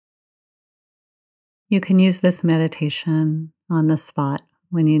You can use this meditation on the spot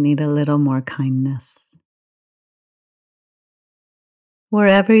when you need a little more kindness.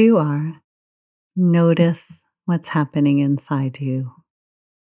 Wherever you are, notice what's happening inside you.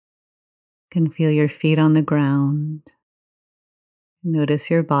 You can feel your feet on the ground. Notice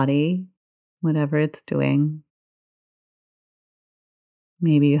your body, whatever it's doing.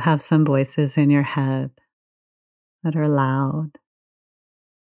 Maybe you have some voices in your head that are loud.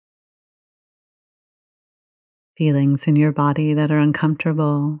 Feelings in your body that are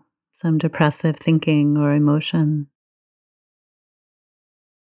uncomfortable, some depressive thinking or emotion.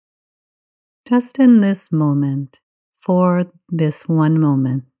 Just in this moment, for this one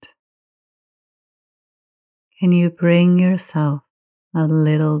moment, can you bring yourself a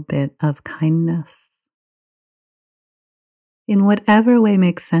little bit of kindness? In whatever way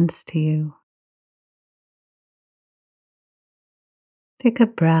makes sense to you. Take a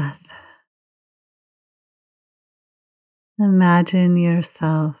breath. Imagine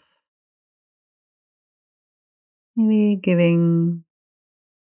yourself maybe giving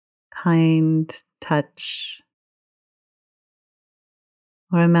kind touch,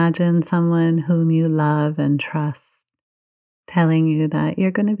 or imagine someone whom you love and trust telling you that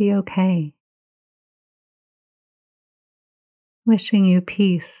you're going to be okay, wishing you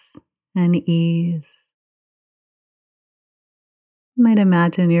peace and ease. You might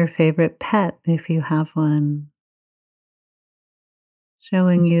imagine your favorite pet if you have one,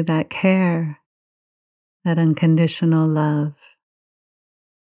 showing you that care, that unconditional love.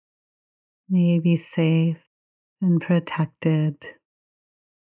 May you be safe and protected.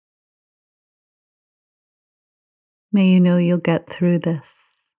 May you know you'll get through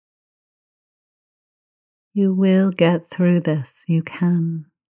this. You will get through this. You can.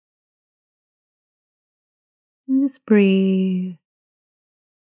 And just breathe.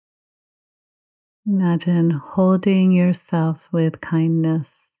 Imagine holding yourself with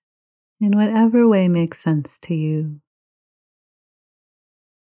kindness in whatever way makes sense to you.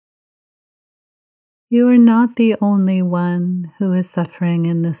 You are not the only one who is suffering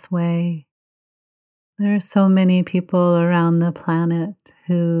in this way. There are so many people around the planet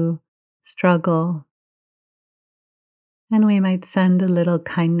who struggle, and we might send a little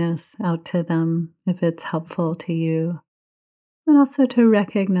kindness out to them if it's helpful to you, but also to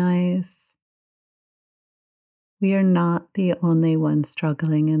recognize we are not the only ones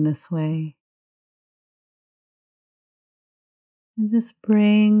struggling in this way. And just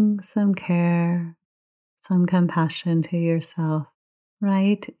bring some care, some compassion to yourself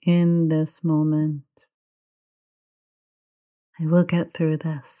right in this moment. I will get through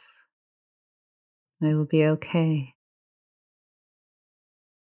this. I will be okay.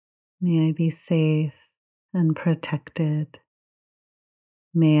 May I be safe and protected.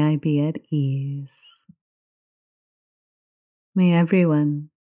 May I be at ease. May everyone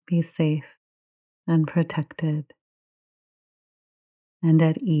be safe and protected and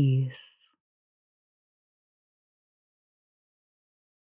at ease.